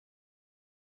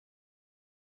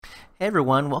Hey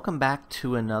everyone, welcome back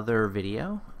to another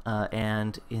video.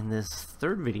 And in this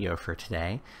third video for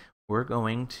today, we're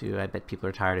going to, I bet people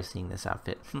are tired of seeing this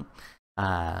outfit.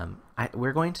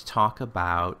 We're going to talk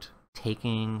about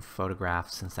taking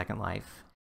photographs in Second Life.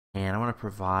 And I want to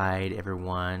provide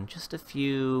everyone just a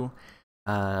few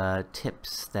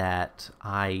tips that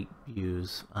I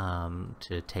use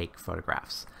to take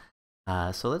photographs.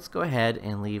 So let's go ahead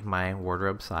and leave my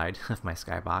wardrobe side of my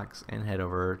skybox and head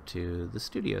over to the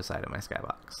studio side of my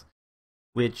skybox,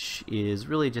 which is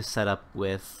really just set up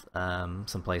with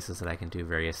some places that I can do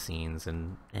various scenes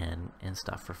and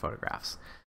stuff for photographs.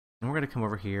 And we're going to come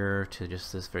over here to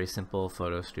just this very simple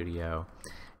photo studio,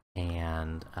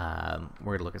 and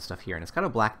we're going to look at stuff here. And it's got a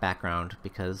black background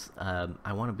because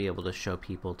I want to be able to show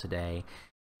people today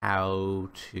how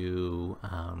to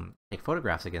take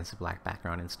photographs against a black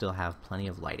background and still have plenty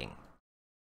of lighting.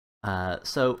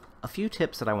 So a few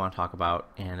tips that I want to talk about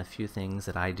and a few things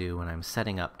that I do when I'm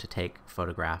setting up to take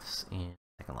photographs in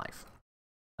Second Life.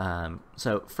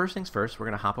 So first things first, we're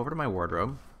going to hop over to my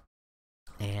wardrobe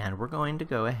and we're going to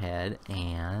go ahead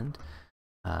and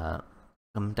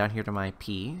come down here to my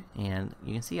P, and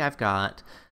you can see I've got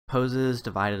poses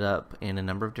divided up in a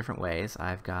number of different ways.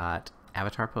 I've got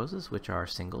avatar poses, which are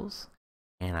singles,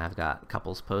 and I've got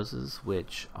couples poses,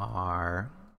 which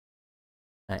are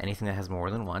anything that has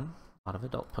more than one. A lot of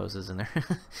adult poses in there.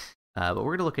 But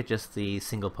we're going to look at just the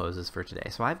single poses for today.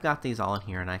 So I've got these all in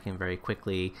here, and I can very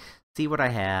quickly see what I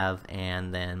have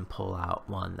and then pull out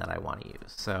one that I want to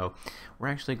use. So we're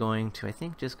actually going to, I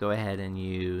think, just go ahead and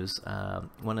use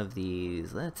one of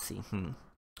these. Let's see.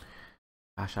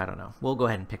 Gosh, I don't know. We'll go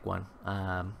ahead and pick one.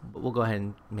 But we'll go ahead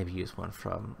and maybe use one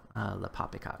from Le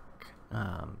Poppycock,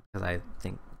 because I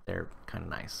think they're kind of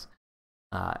nice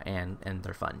and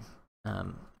they're fun.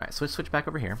 All right, so let's switch back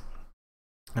over here.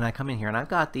 And I come in here, and I've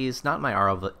got these, not in my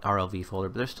RLV folder,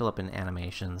 but they're still up in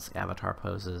animations, avatar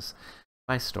poses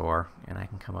by store. And I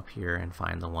can come up here and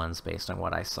find the ones based on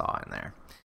what I saw in there.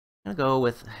 I'm going to go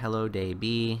with Hello Day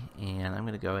B, and I'm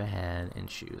going to go ahead and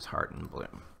choose Heart and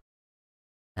Bloom.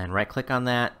 And right click on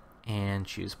that and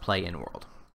choose Play in World.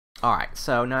 Alright,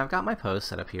 so now I've got my pose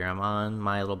set up here. I'm on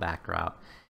my little backdrop,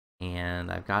 and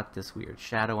I've got this weird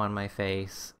shadow on my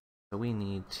face. So we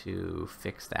need to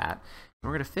fix that. And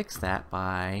we're going to fix that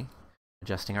by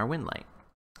adjusting our wind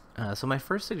light. So my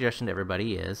first suggestion to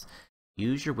everybody is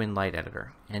use your wind light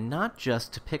editor. And not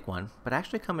just to pick one, but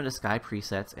actually come into Sky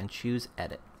Presets and choose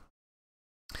Edit.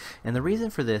 And the reason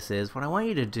for this is what I want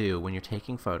you to do when you're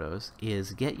taking photos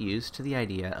is get used to the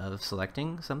idea of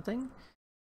selecting something,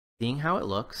 seeing how it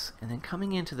looks, and then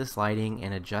coming into this lighting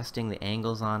and adjusting the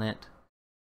angles on it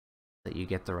so that you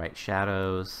get the right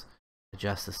shadows,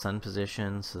 adjust the sun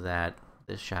position so that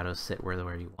the shadows sit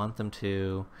where you want them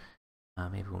to.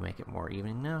 Maybe we'll make it more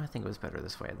evening. No, I think it was better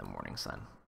this way in the morning sun.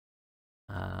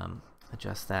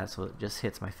 Adjust that so it just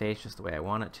hits my face just the way I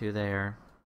want it to there.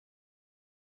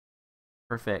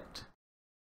 Perfect.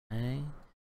 Okay.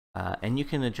 And you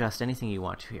can adjust anything you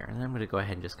want to here. And then I'm going to go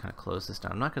ahead and just kind of close this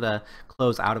down. I'm not going to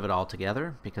close out of it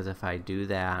altogether, because if I do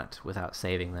that without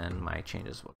saving, then my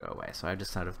changes will go away. So I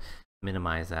just sort of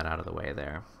minimize that out of the way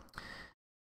there.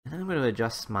 And then I'm going to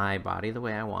adjust my body the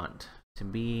way I want to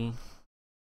be.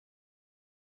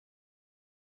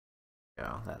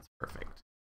 Oh, that's perfect.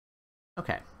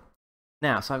 Okay.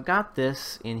 Now, so I've got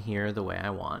this in here the way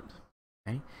I want.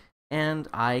 Okay. And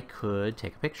I could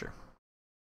take a picture.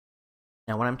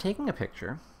 Now when I'm taking a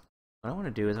picture, what I want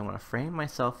to do is I want to frame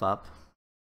myself up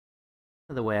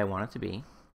the way I want it to be,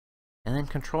 and then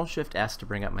Control-Shift-S to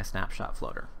bring up my snapshot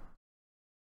floater.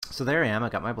 So there I am,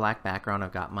 I've got my black background,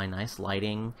 I've got my nice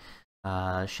lighting,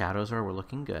 shadows we're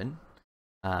looking good.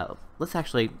 Let's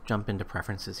actually jump into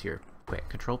preferences here quick.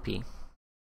 Control-P.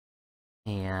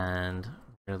 And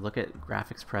we're going to look at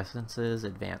graphics preferences,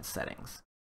 advanced settings.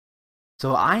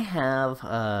 So I have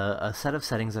a set of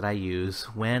settings that I use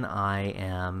when I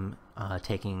am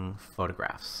taking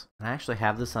photographs. And I actually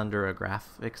have this under a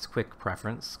graphics quick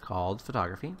preference called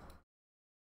photography,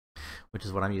 which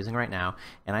is what I'm using right now.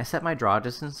 And I set my draw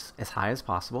distance as high as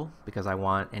possible because I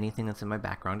want anything that's in my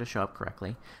background to show up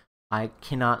correctly. I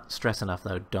cannot stress enough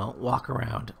though, don't walk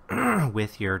around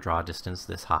with your draw distance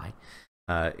this high.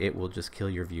 It will just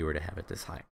kill your viewer to have it this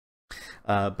high.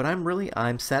 But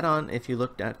I'm set on, if you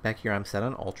look back here, I'm set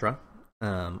on Ultra.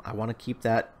 I want to keep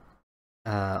that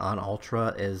on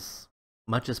Ultra as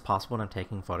much as possible when I'm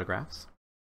taking photographs.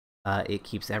 It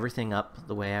keeps everything up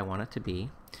the way I want it to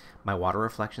be. My water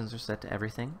reflections are set to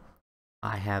everything.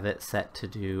 I have it set to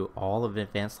do all of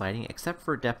advanced lighting except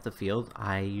for depth of field.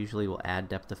 I usually will add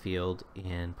depth of field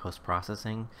in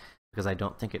post-processing because I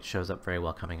don't think it shows up very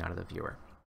well coming out of the viewer.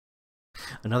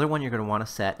 Another one you're going to want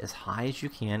to set as high as you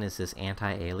can is this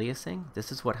anti-aliasing.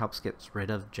 This is what helps get rid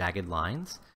of jagged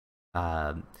lines.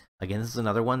 Again, this is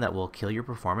another one that will kill your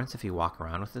performance if you walk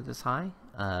around with it this high,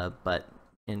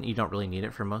 and you don't really need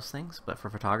it for most things, but for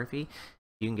photography,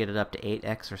 you can get it up to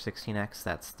 8x or 16x.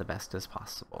 That's the best as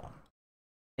possible.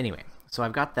 Anyway, so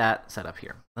I've got that set up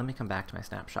here. Let me come back to my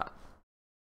snapshot.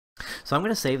 So I'm going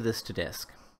to save this to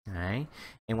disk. Okay?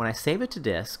 And when I save it to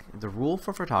disk, the rule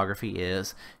for photography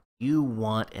is you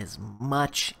want as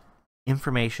much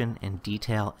information and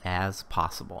detail as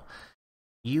possible.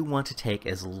 You want to take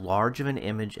as large of an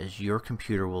image as your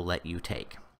computer will let you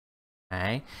take.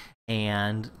 Okay?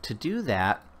 And to do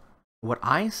that, what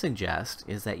I suggest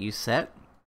is that you set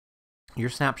your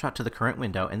snapshot to the current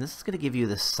window, and this is going to give you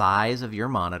the size of your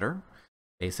monitor,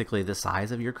 basically the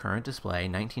size of your current display.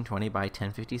 1920 by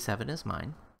 1057 is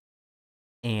mine.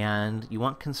 And you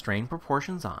want constrained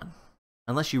proportions on,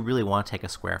 unless you really want to take a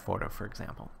square photo, for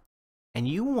example. And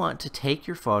you want to take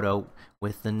your photo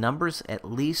with the numbers at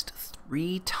least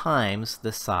 3 times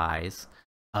the size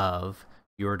of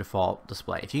your default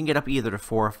display. If you can get up either to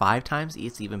 4 or 5 times,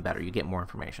 it's even better. You get more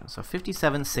information. So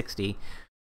 5760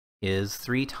 is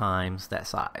 3 times that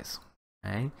size.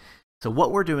 Okay? So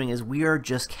what we're doing is we are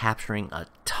just capturing a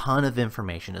ton of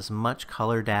information, as much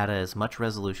color data, as much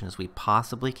resolution as we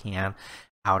possibly can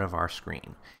out of our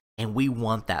screen. And we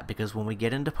want that because when we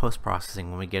get into post-processing,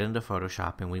 when we get into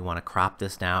Photoshop and we want to crop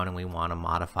this down and we want to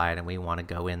modify it and we want to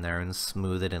go in there and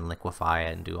smooth it and liquefy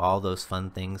it and do all those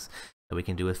fun things that we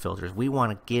can do with filters, we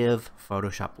want to give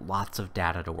Photoshop lots of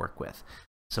data to work with.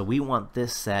 So we want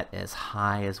this set as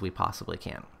high as we possibly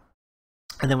can.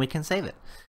 And then we can save it.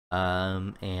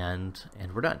 And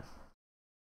we're done.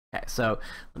 Okay, so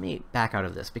let me back out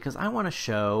of this because I want to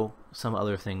show some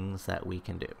other things that we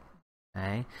can do.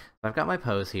 Okay, so I've got my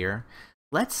pose here.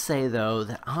 Let's say though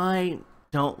that I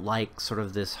don't like sort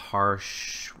of this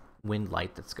harsh wind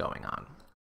light that's going on,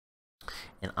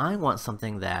 and I want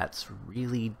something that's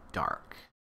really dark,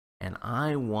 and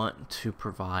I want to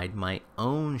provide my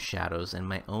own shadows and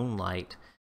my own light.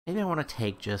 Maybe I want to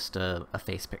take just a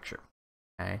face picture.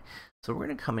 Okay, so we're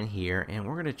going to come in here and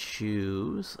we're going to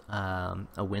choose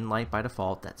a wind light by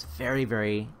default that's very,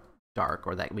 very dark,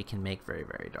 or that we can make very,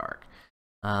 very dark.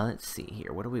 Let's see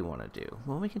here. What do we want to do?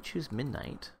 Well, we can choose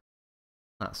midnight.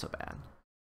 Not so bad.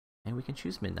 And we can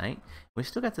choose midnight. We've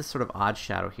still got this sort of odd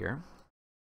shadow here.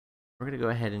 We're going to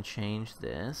go ahead and change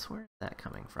this. Where is that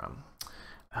coming from?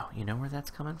 Oh, you know where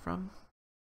that's coming from?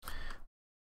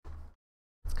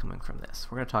 It's coming from this.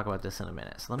 We're going to talk about this in a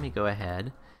minute. So let me go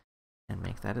ahead and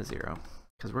make that a 0,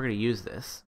 because we're going to use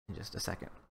this in just a second.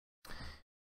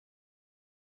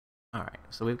 All right,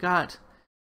 so we've got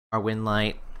our wind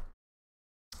light.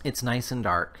 It's nice and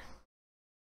dark,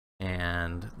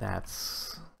 and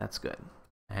that's good.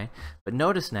 Okay, but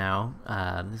notice now,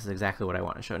 this is exactly what I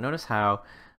want to show. Notice how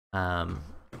I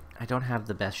don't have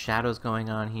the best shadows going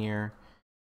on here.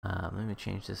 Let me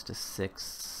change this to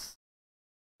 6.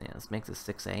 Yeah, let's make this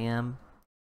 6 a.m.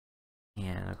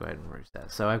 And I'll go ahead and reduce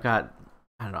that. So I've got,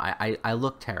 I don't know, I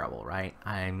look terrible, right?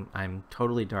 I'm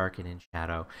totally dark and in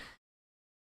shadow.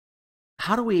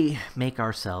 How do we make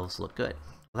ourselves look good?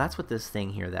 Well, that's what this thing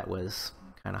here that was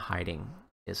kind of hiding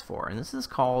is for. And this is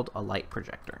called a light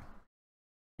projector.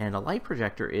 And a light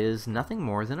projector is nothing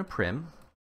more than a prim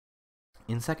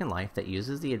in Second Life that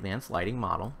uses the advanced lighting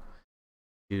model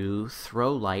to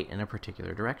throw light in a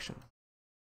particular direction.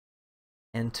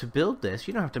 And to build this,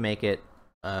 you don't have to make it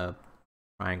a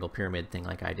triangle pyramid thing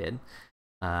like I did.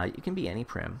 You can be any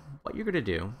prim. What you're going to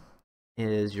do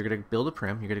is you're going to build a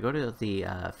prim. You're going to go to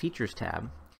the Features tab,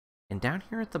 and down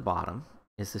here at the bottom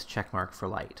is this check mark for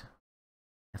light.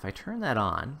 If I turn that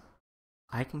on,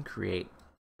 I can create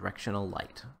directional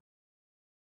light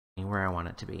anywhere I want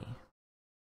it to be.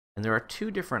 And there are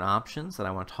 2 different options that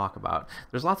I want to talk about.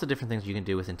 There's lots of different things you can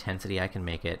do with intensity. I can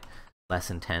make it less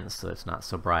intense so it's not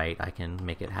so bright. I can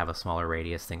make it have a smaller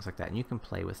radius, things like that. And you can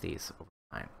play with these over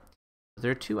time.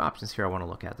 There are 2 options here I want to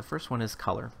look at. The first one is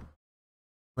color.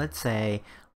 Let's say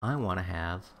I want to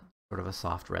have sort of a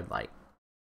soft red light.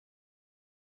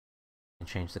 And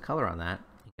change the color on that.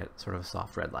 You get sort of a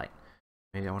soft red light.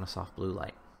 Maybe I want a soft blue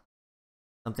light.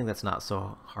 Something that's not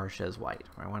so harsh as white.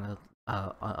 Or I want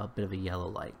a bit of a yellow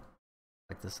light,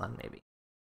 like the sun maybe.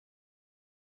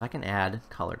 I can add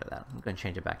color to that. I'm going to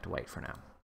change it back to white for now.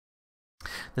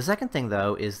 The second thing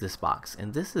though is this box,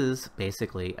 and this is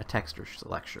basically a texture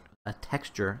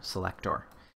selector.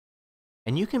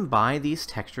 And you can buy these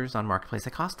textures on Marketplace.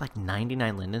 They cost like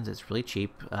 99 lindens. It's really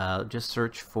cheap. Just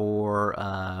search for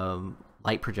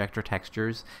light projector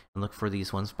textures and look for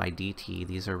these ones by DT.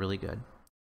 These are really good.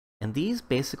 And these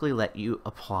basically let you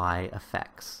apply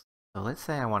effects. So let's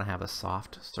say I want to have a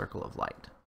soft circle of light.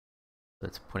 So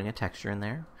it's putting a texture in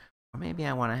there. Or maybe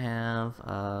I want to have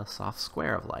a soft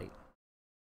square of light.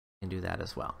 I can do that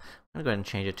as well. I'm going to go ahead and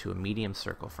change it to a medium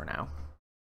circle for now.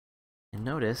 And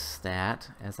notice that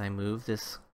as I move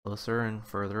this closer and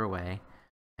further away,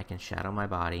 I can shadow my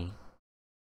body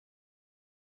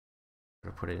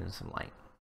or put it in some light.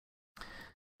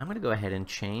 I'm going to go ahead and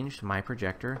change my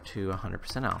projector to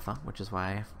 100% alpha, which is why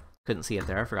I couldn't see it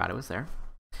there. I forgot it was there.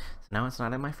 So now it's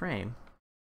not in my frame.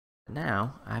 But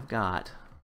now I've got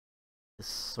this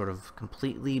sort of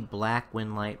completely black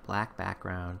wind light, black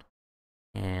background,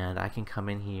 and I can come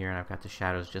in here and I've got the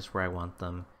shadows just where I want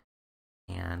them,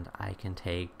 and I can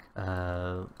take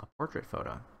a portrait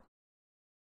photo.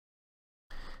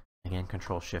 Again,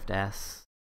 Control-Shift-S,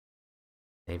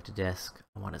 save to disk.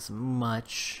 I want as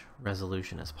much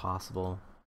resolution as possible.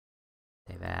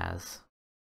 Save as.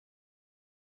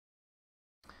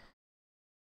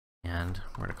 And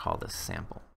we're going to call this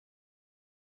sample.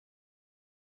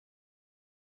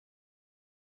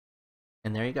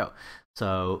 And there you go.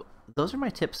 So those are my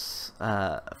tips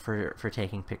for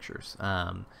taking pictures.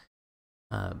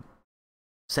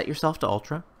 Set yourself to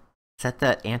ultra. Set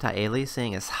that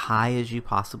anti-aliasing as high as you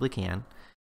possibly can.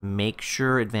 Make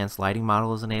sure advanced lighting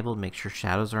model is enabled. Make sure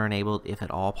shadows are enabled if at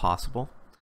all possible.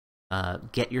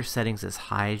 Get your settings as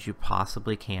high as you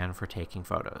possibly can for taking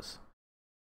photos.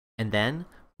 And then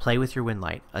play with your wind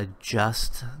light.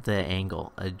 Adjust the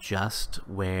angle. Adjust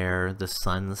where the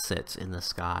sun sits in the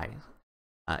sky.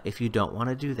 If you don't want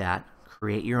to do that,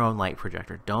 create your own light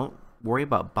projector. Don't worry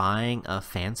about buying a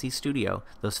fancy studio.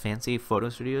 Those fancy photo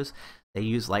studios, they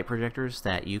use light projectors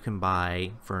that you can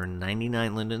buy for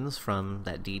 99 lindens from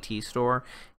that DT store,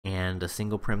 and a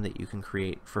single prim that you can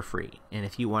create for free. And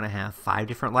if you want to have 5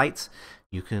 different lights,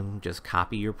 you can just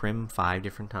copy your prim 5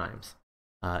 different times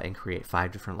and create 5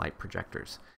 different light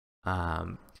projectors.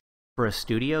 For a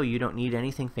studio, you don't need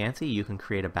anything fancy. You can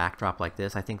create a backdrop like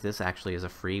this. I think this actually is a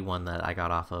free one that I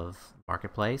got off of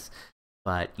Marketplace.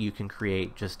 But you can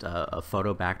create just a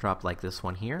photo backdrop like this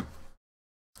one here.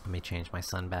 Let me change my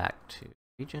sun back to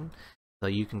region. So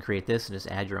you can create this and just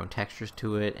add your own textures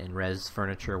to it and res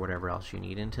furniture, whatever else you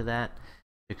need into that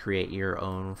to create your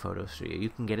own photo studio. You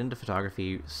can get into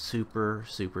photography super,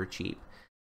 super cheap.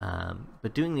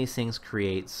 But doing these things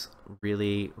creates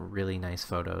really, really nice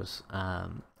photos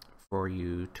for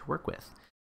you to work with.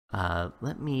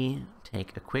 Let me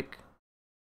take a quick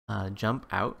jump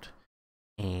out,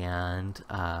 and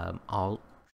I'll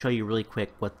show you really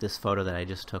quick what this photo that I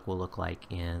just took will look like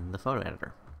in the photo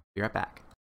editor. Be right back.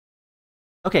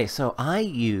 Okay, so I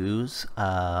use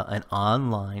an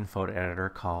online photo editor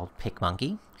called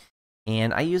PicMonkey,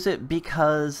 and I use it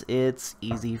because it's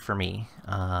easy for me.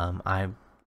 I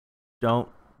don't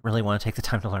really want to take the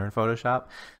time to learn Photoshop,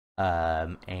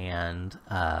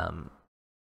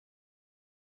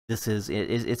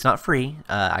 it's not free.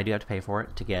 I do have to pay for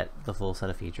it to get the full set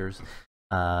of features,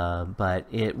 but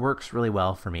it works really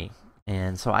well for me.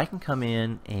 And so I can come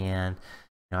in and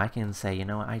I can say,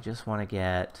 I just want to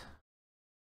get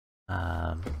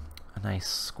a nice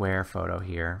square photo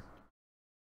here,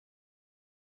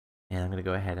 and I'm going to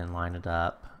go ahead and line it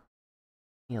up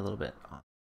a little bit on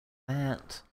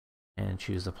that and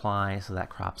choose apply, so that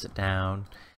crops it down.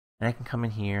 And I can come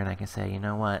in here and I can say, you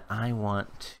know what, I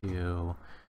want to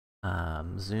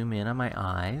zoom in on my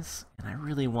eyes, and I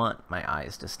really want my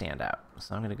eyes to stand out.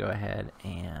 So I'm going to go ahead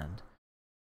and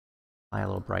apply a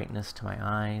little brightness to my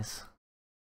eyes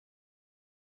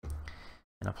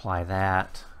and apply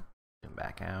that. Zoom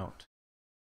back out,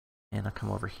 and I'll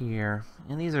come over here,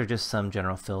 and these are just some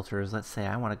general filters. Let's say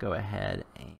I want to go ahead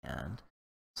and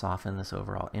soften this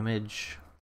overall image,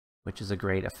 which is a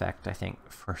great effect, I think,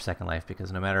 for Second Life,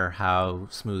 because no matter how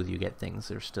smooth you get things,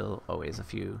 there's still always a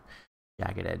few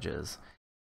jagged edges.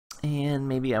 And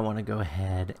maybe I want to go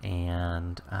ahead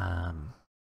and I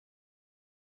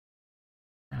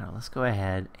don't know, let's go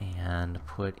ahead and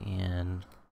put in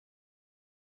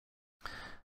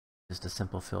just a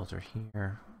simple filter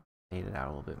here, fade it out a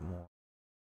little bit more.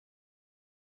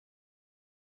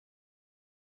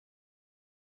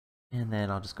 And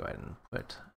then I'll just go ahead and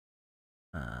put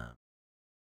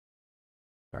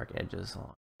dark edges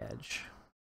along the edge.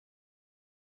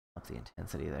 Up the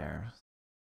intensity there.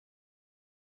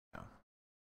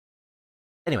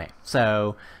 Anyway,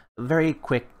 so very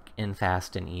quick and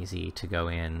fast and easy to go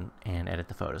in and edit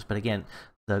the photos. But again,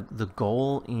 the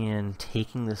goal in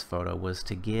taking this photo was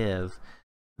to give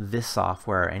this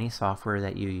software, any software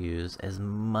that you use, as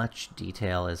much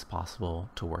detail as possible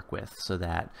to work with, so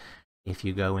that if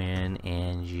you go in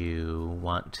and you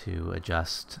want to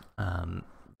adjust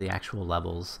the actual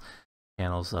levels,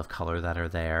 channels of color that are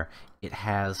there, it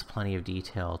has plenty of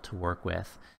detail to work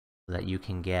with so that you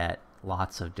can get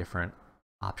lots of different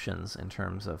options in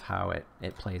terms of how it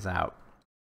plays out.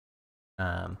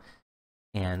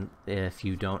 And if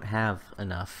you don't have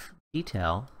enough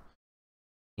detail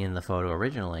in the photo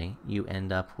originally, you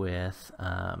end up with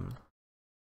a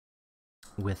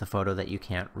photo that you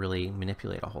can't really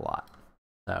manipulate a whole lot.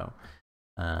 So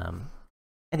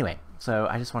anyway, so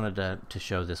I just wanted to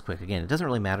show this quick. Again, it doesn't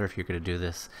really matter if you're going to do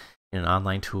this in an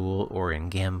online tool or in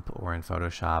GIMP or in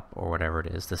Photoshop or whatever it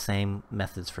is. The same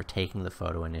methods for taking the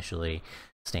photo initially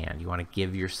stand. You want to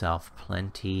give yourself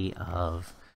plenty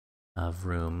of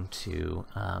room to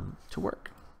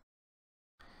work.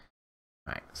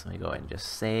 All right, so let me go ahead and just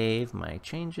save my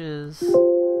changes.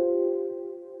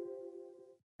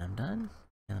 I'm done.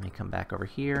 And let me come back over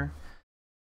here.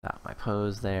 Got my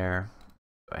pose there.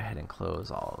 Go ahead and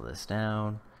close all of this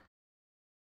down.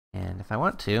 And if I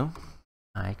want to,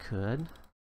 I could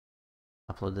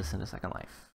upload this into Second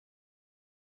Life.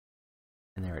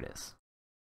 And there it is.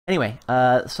 Anyway,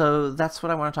 so that's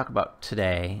what I want to talk about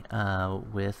today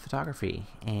with photography.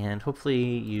 And hopefully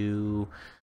you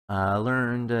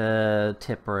learned a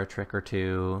tip or a trick or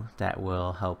two that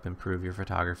will help improve your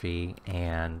photography.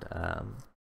 And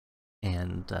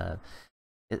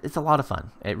it's a lot of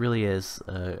fun. It really is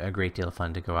a great deal of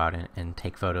fun to go out and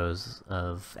take photos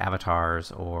of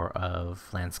avatars or of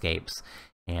landscapes.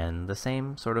 And the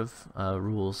same sort of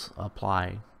rules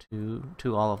apply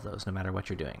to all of those, no matter what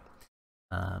you're doing.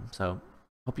 So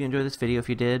hope you enjoyed this video. If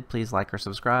you did, please like or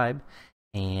subscribe,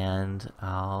 and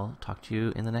I'll talk to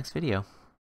you in the next video.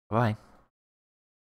 Bye-bye.